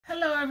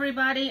Hello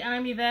everybody,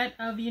 I'm Yvette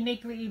of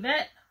Uniquely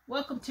Yvette.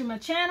 Welcome to my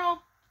channel,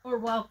 or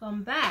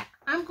welcome back.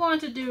 I'm going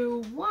to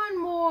do one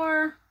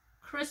more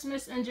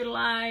Christmas in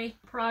July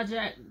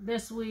project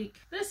this week.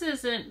 This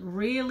isn't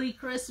really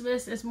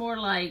Christmas, it's more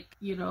like,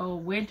 you know,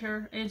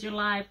 winter in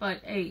July, but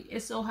hey,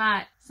 it's so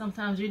hot,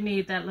 sometimes you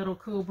need that little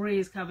cool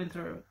breeze coming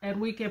through.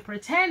 And we can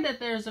pretend that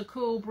there's a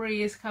cool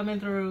breeze coming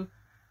through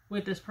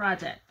with this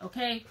project,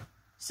 okay?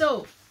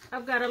 So,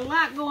 I've got a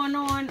lot going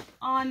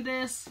on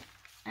this,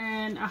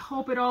 and I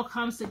hope it all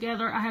comes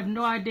together. I have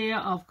no idea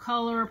of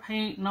color,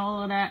 paint, and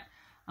all of that.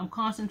 I'm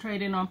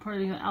concentrating on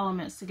putting the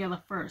elements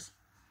together first.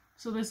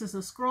 So this is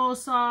a scroll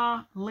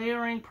saw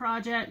layering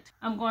project.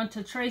 I'm going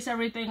to trace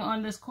everything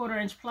on this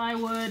 1/4-inch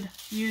plywood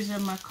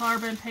using my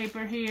carbon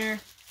paper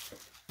here.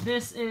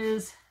 This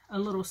is a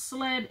little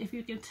sled, if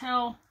you can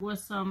tell, with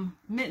some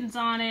mittens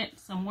on it,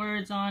 some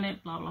words on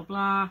it, blah, blah,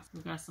 blah.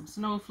 We've got some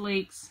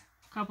snowflakes.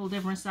 Couple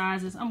different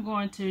sizes. I'm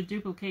going to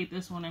duplicate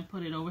this one and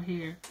put it over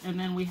here, and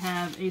then we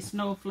have a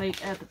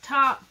snowflake at the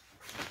top.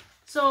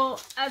 So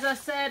as I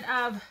said,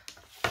 I've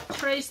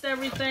traced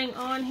everything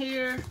on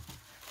here.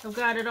 I've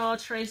got it all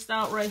traced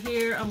out right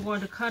here. I'm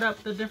going to cut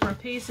up the different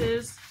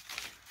pieces.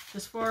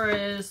 As far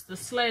as the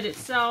sled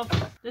itself,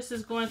 this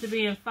is going to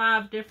be in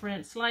 5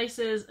 different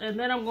slices, and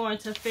then I'm going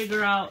to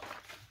figure out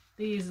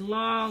these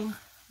long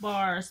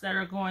bars that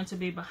are going to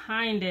be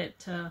behind it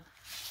to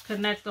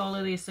connect all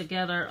of these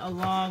together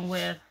along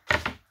with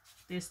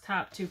these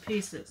top 2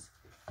 pieces.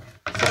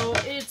 So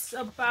it's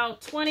about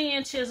 20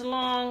 inches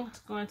long. It's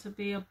going to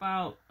be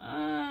about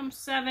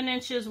 7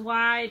 inches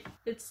wide.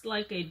 It's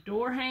like a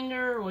door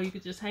hanger, or you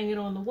could just hang it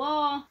on the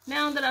wall.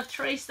 Now that I've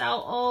traced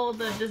out all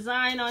the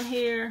design on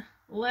here,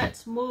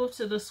 let's move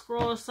to the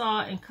scroll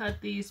saw and cut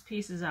these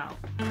pieces out.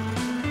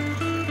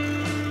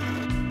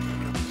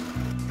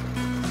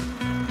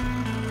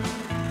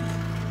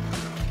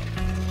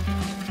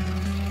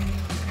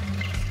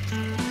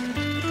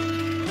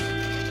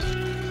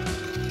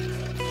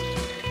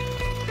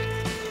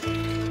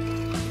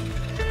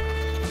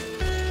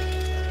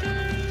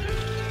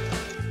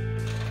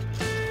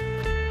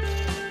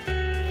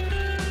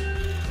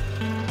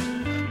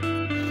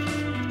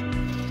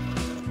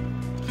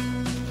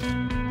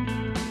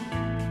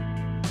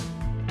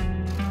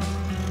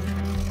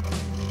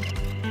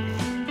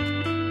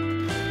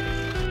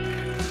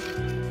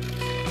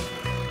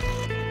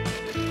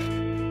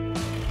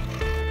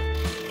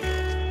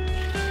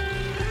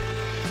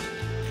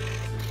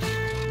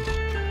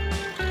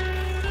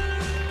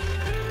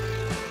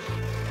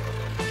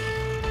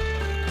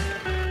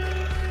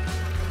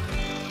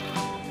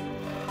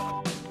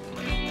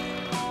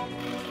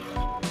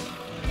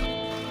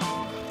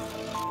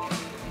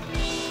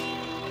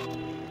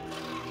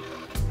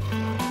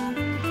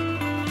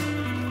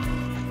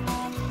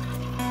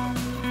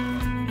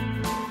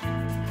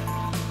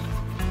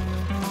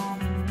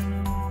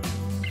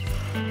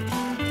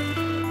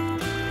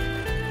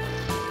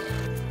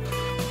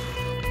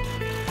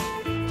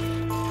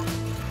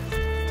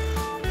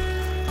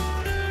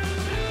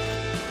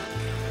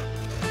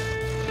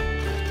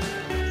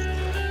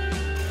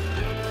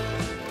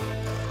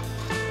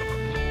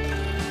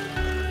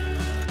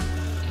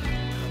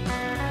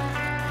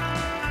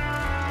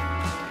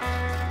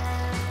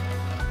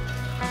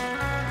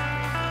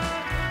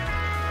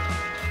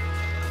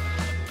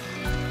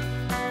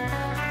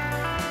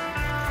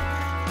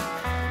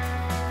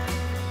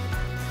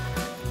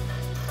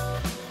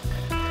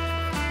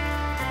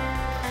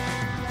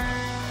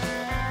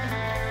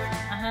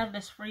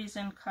 This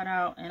reason cut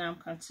out, and I'm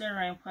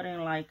considering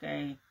putting like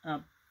a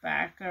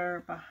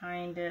backer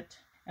behind it.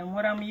 And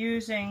what I'm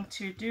using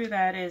to do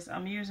that is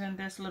I'm using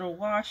this little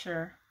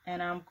washer,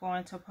 and I'm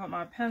going to put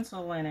my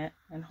pencil in it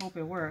and hope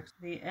it works.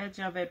 The edge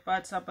of it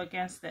butts up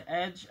against the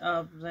edge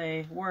of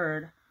the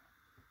word.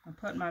 I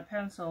put my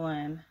pencil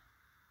in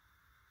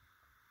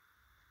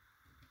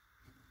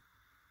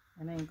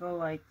and then go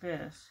like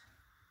this.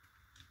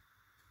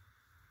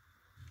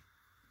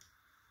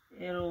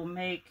 It'll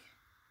make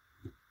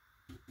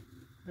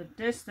the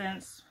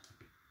distance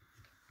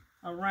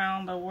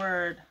around the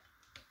word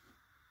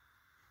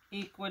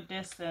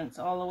equidistant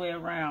all the way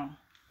around,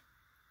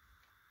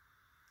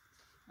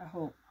 I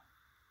hope.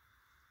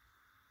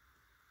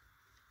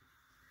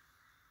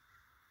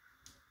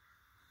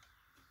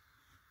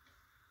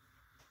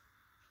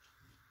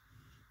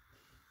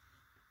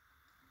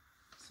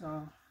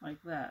 So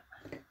like that.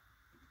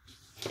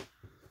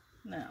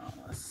 Now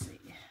let's see,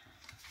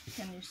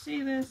 can you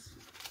see this?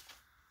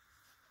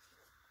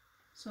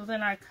 So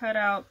then I cut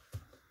out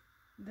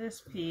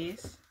this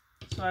piece.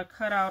 So I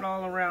cut out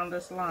all around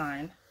this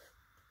line,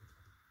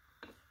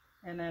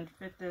 and then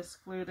fit this,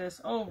 glue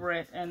this over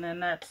it, and then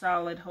that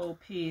solid whole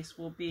piece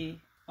will be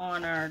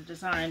on our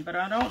design. But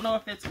I don't know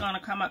if it's going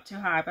to come up too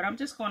high, but I'm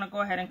just going to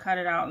go ahead and cut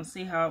it out and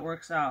see how it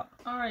works out.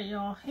 Alright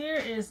y'all, here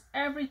is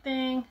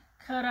everything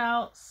cut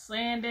out,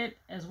 sanded,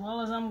 as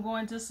well as I'm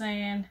going to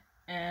sand,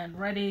 and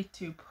ready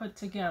to put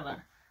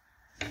together.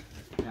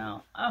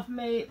 Now I've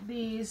made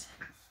these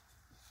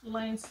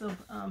lengths of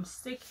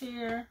stick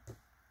here,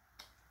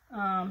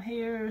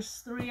 Here's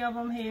 3 of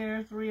them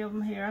here, 3 of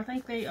them here. I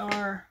think they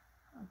are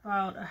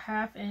about a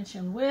 1/2 inch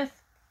in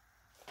width,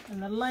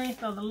 and the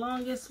length of the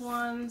longest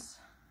ones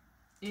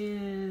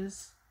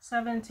is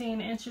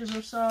 17 inches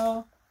or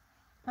so.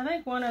 I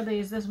think one of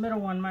these, this middle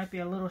one, might be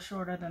a little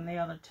shorter than the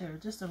other 2,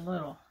 just a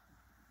little.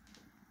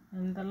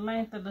 And the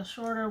length of the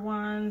shorter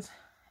ones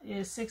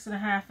is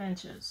 6.5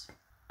 inches.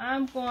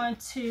 I'm going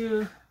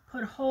to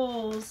put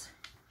holes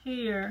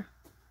here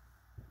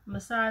on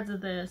the sides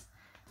of this,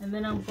 and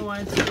then I'm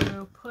going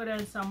to put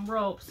in some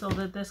rope so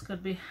that this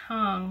could be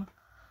hung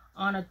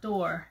on a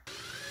door.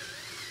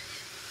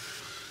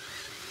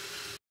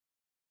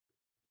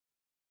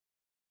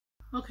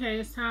 Okay,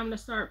 it's time to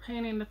start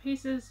painting the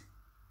pieces.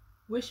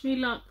 Wish me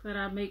luck that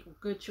I make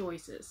good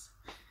choices.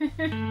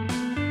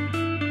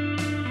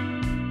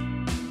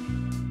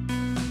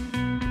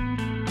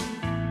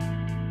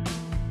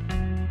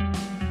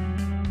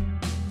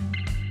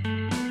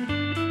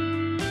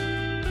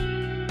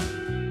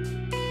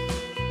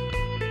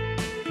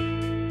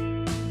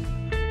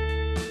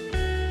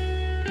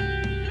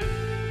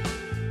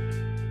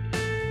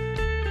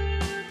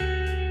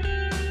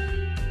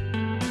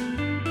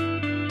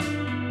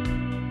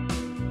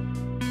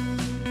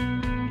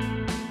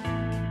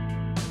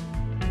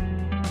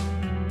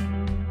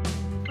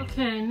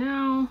 Okay,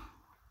 now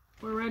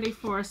we're ready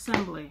for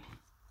assembly.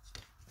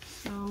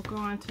 So I'm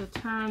going to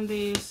turn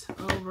these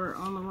over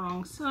on the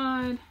wrong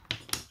side,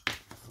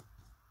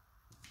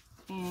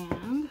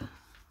 and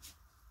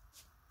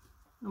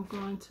I'm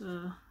going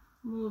to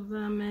move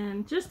them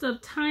in just the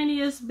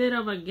tiniest bit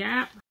of a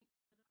gap.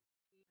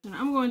 And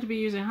I'm going to be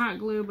using hot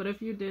glue, but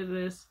if you did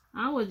this,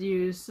 I would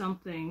use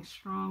something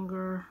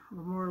stronger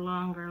or more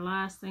longer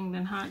lasting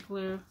than hot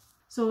glue.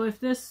 So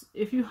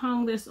if you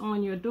hung this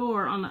on your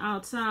door on the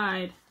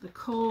outside, the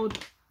cold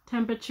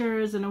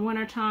temperatures in the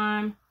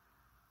wintertime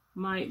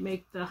might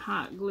make the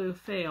hot glue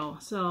fail.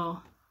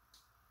 So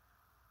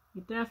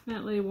you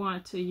definitely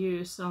want to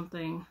use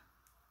something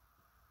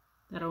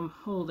that'll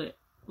hold it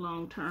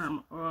long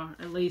term, or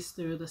at least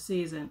through the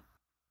season.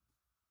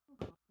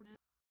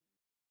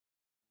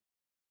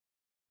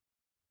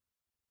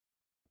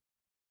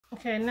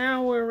 Okay,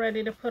 now we're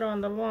ready to put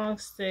on the long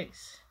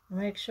sticks.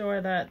 Make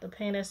sure that the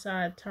painted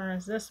side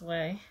turns this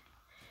way,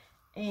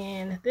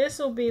 and this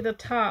will be the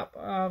top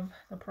of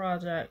the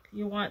project.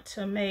 You want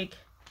to make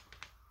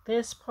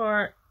this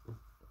part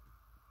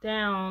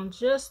down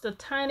just a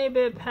tiny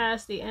bit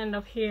past the end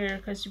of here,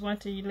 because you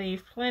want to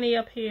leave plenty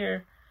up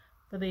here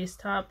for these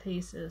top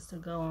pieces to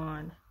go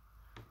on.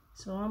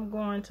 So I'm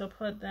going to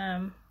put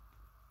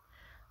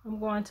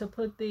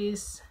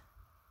these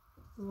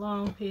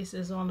long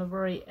pieces on the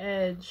very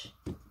edge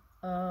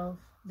of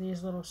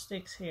these little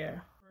sticks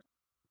here.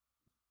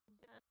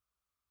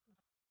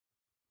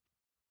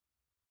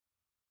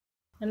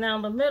 And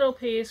now the middle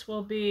piece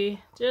will be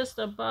just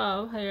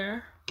above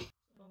here.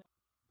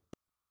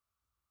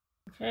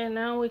 Okay,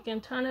 now we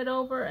can turn it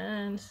over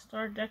and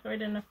start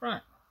decorating the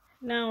front.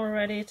 Now we're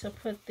ready to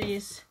put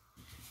these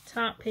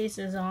top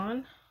pieces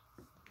on.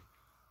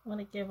 I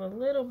want to give a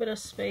little bit of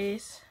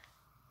space.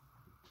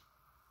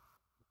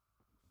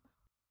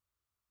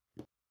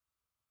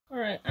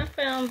 Alright, I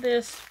found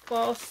this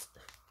false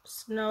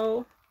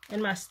snow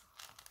in my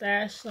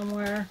stash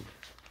somewhere.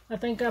 I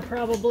think I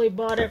probably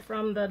bought it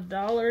from the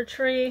Dollar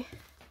Tree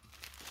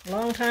a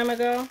long time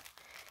ago,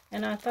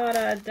 and I thought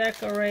I'd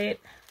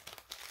decorate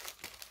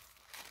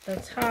the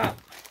top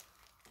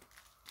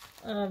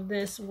of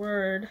this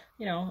word,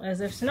 you know,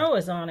 as if snow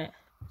is on it.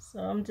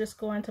 So I'm just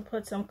going to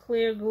put some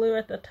clear glue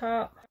at the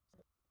top,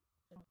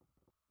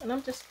 and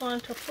I'm just going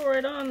to pour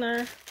it on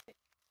there.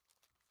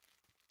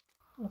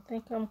 I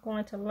think I'm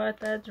going to let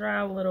that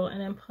dry a little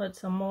and then put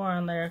some more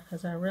on there,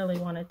 because I really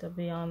want it to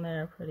be on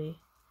there pretty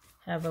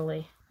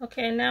heavily.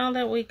 Okay, now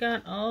that we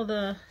got all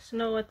the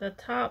snow at the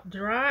top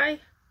dry,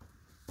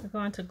 we're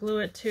going to glue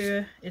it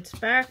to its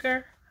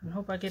backer, and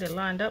hope I get it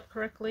lined up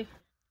correctly.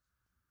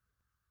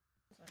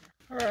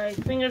 Alright,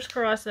 fingers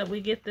crossed that we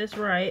get this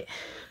right.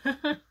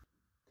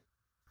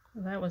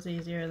 That was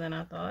easier than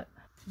I thought.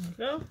 There we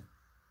go.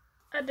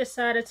 I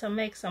decided to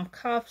make some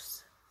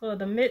cuffs for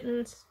the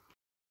mittens.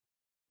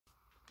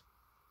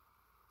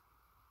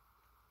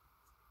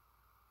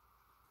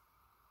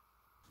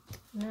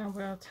 Now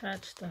we'll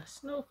attach the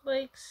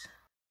snowflakes.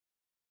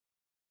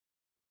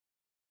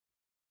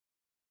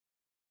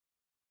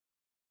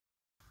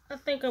 I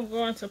think I'm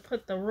going to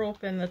put the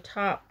rope in the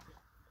top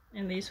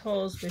in these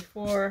holes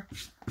before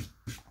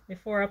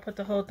I put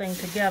the whole thing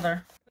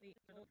together.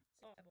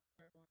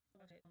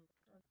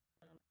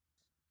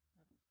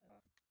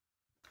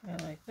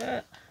 Like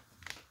that.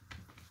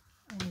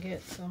 And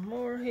get some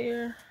more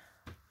here.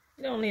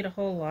 You don't need a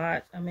whole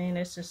lot. I mean,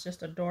 it's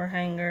just a door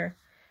hanger,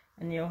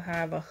 and you'll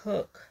have a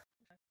hook.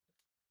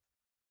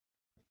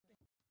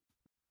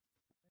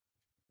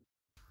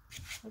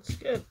 That's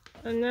good.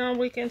 And now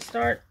we can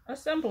start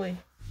assembly.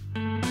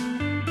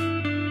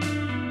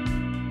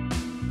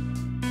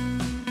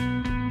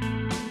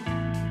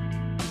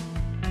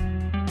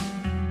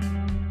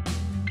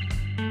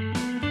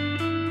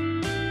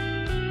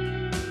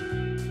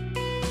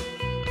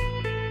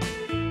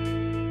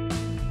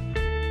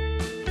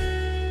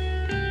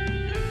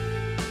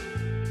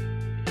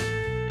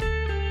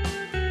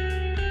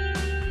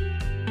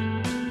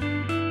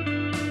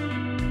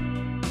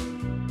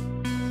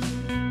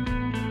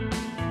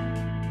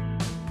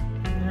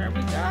 There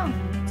we go.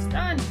 It's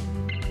done.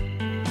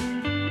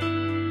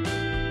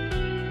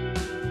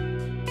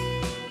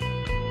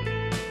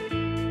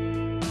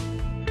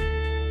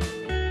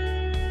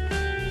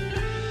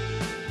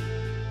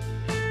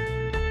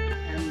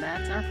 And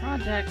that's our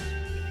project.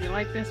 If you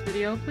like this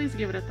video, please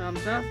give it a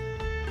thumbs up.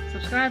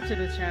 Subscribe to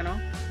the channel.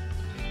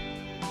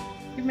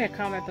 Give me a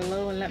comment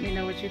below and let me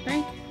know what you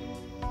think.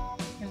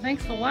 And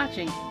thanks for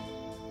watching.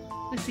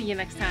 We'll see you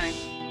next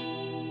time.